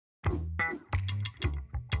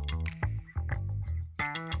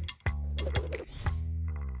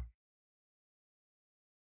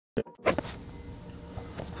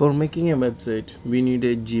For making a website, we need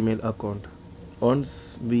a Gmail account.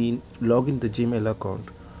 Once we log in the Gmail account,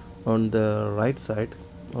 on the right side,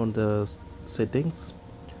 on the settings,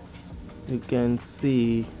 you can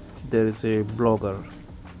see there is a blogger.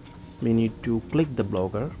 We need to click the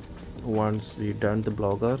blogger. Once we done the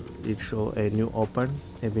blogger, it show a new open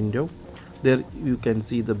a window. There you can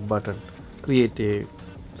see the button create a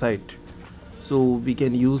site. So we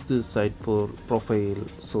can use this site for profile,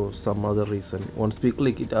 so some other reason. Once we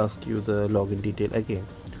click, it asks you the login detail again.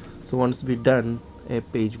 So once we done, a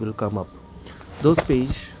page will come up. Those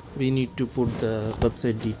page we need to put the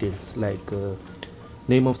website details like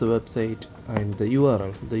name of the website and the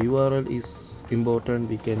URL. The URL is important.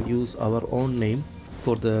 We can use our own name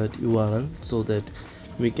for that URL so that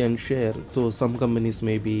we can share. So some companies,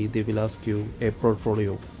 maybe they will ask you a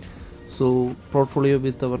portfolio, so portfolio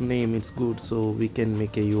with our name it's good, so we can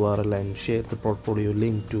make a URL and share the portfolio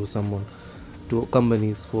link to someone, to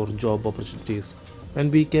companies for job opportunities.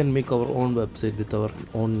 And we can make our own website with our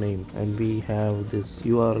own name, and we have this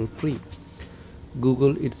URL free.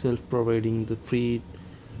 Google itself providing the free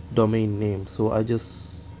domain name, so I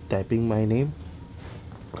just typing my name,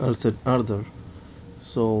 I'll set Arthur.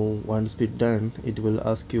 So once we're done, it will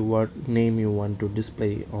ask you what name you want to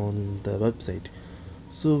display on the website.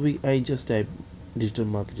 So I just type digital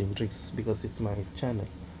marketing tricks because it's my channel,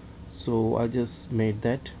 so I just made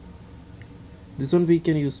that. This one we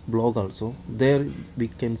can use blog also. There we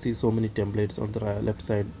can see so many templates. On the left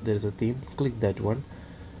side there is a theme, click that one,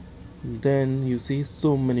 then you see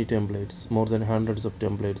so many templates, more than hundreds of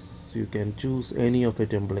templates. You can choose any of a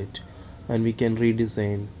template and we can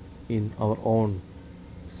redesign in our own.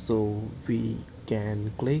 So we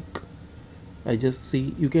can click, I just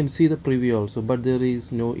see, you can see the preview also, but there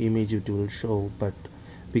is no image it will show, but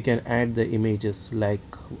we can add the images like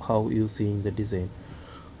how you seeing the design.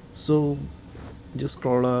 So just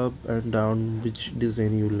scroll up and down which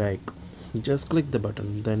design you like, just click the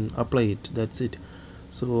button, then apply it, that's it.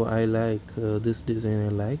 So I like this design, I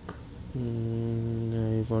like.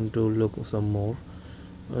 I want to look some more.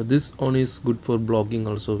 This one is good for blogging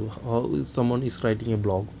also. How someone is writing a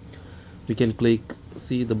blog, we can click,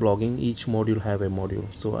 see the blogging, each module have a module.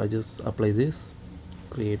 So I just apply this,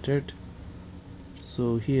 create it.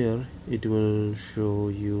 So here it will show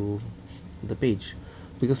you the page,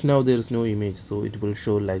 because now there is no image, so it will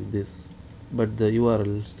show like this, but the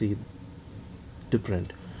URL see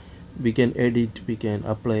different. We can edit, we can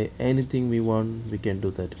apply anything we want, we can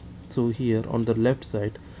do that. So here on the left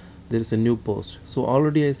side there is a new post, so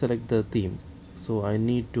already I select the theme, so I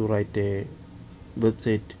need to write a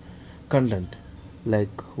website content,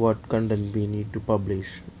 like what content we need to publish.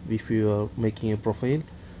 If you are making a profile,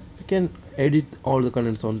 you can edit all the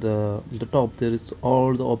contents. On the top there is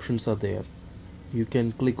all the options are there, you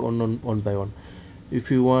can click on one by one. If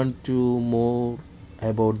you want to more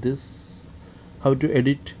about this, how to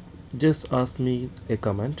edit, just ask me a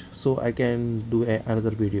comment, so I can do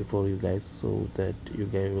another video for you guys, so that you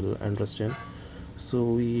guys will understand.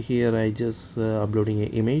 So here I just uploading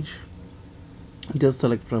an image, just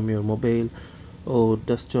select from your mobile or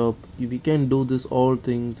desktop. We can do this all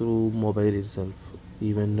thing through mobile itself,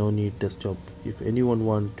 even no need desktop. If anyone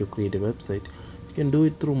want to create a website, you can do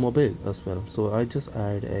it through mobile as well. So I just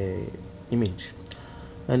add a image,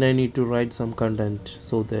 and I need to write some content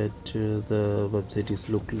so that the website is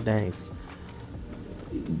look nice.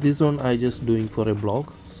 This one I just doing for a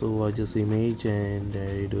blog, so I just image and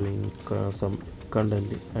I doing some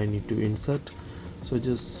content I need to insert, so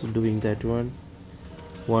just doing that one.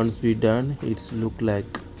 Once we done, it's look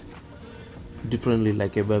like differently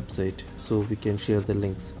like a website, so we can share the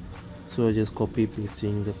links. So I just copy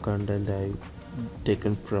pasting the content I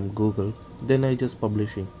taken from Google, then I just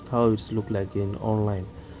publishing how it's look like in online.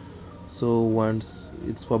 So once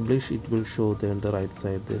it's published, it will show there on the right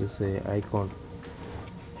side there is a icon.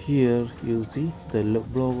 Here you see the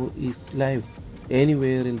blog is live.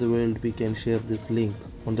 Anywhere in the world we can share this link.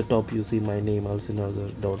 On the top you see my name,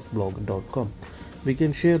 alcinazar.blog.com. We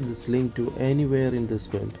can share this link to anywhere in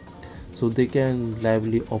this world, so they can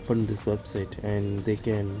lively open this website and they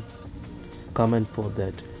can comment for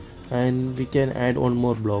that. And we can add one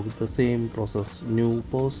more blog, the same process, new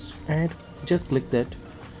post, add, just click that.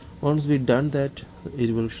 Once we done that,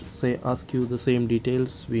 it will say ask you the same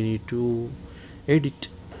details we need to edit,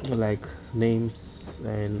 like names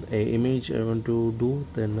and a image I want to do,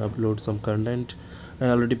 then upload some content I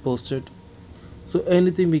already posted. So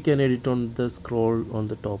anything we can edit on the scroll on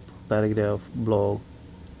the top, paragraph, blog,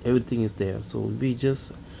 everything is there. So we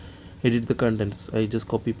just edit the contents. I just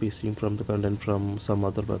copy pasting from the content from some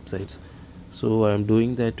other websites. So I'm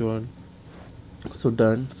doing that one. So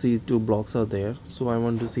done. See, two blocks are there. So I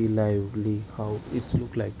want to see lively how it's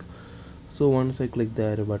look like. So once I click the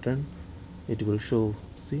arrow button, it will show.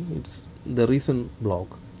 See, it's the recent blog,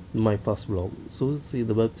 my first blog. So see,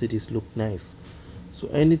 the website is look nice. So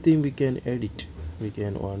anything we can edit, we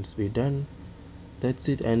can once we done, that's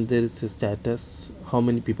it. And there is a status, how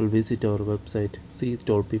many people visit our website. See,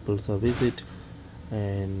 total people are visit.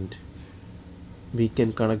 And we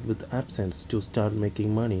can connect with AdSense to start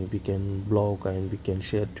making money. We can blog and we can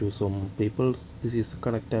share to some people. This is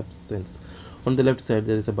connect AdSense. On the left side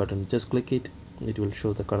there is a button, just click it, it will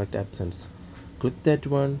show the connect AdSense. Click that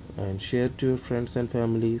one and share to your friends and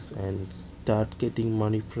families and start getting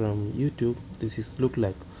money from YouTube. This is look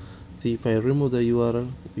like. See, if I remove the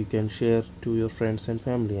URL, you can share to your friends and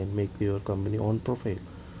family and make your company own profile.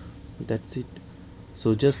 That's it.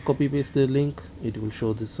 So just copy paste the link, it will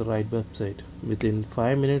show this right website. Within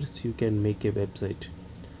 5 minutes you can make a website.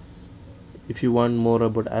 If you want more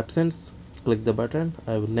about AdSense, click the button.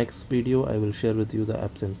 Next video I will share with you the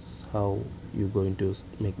AdSense, how you going to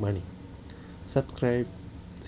make money. Subscribe.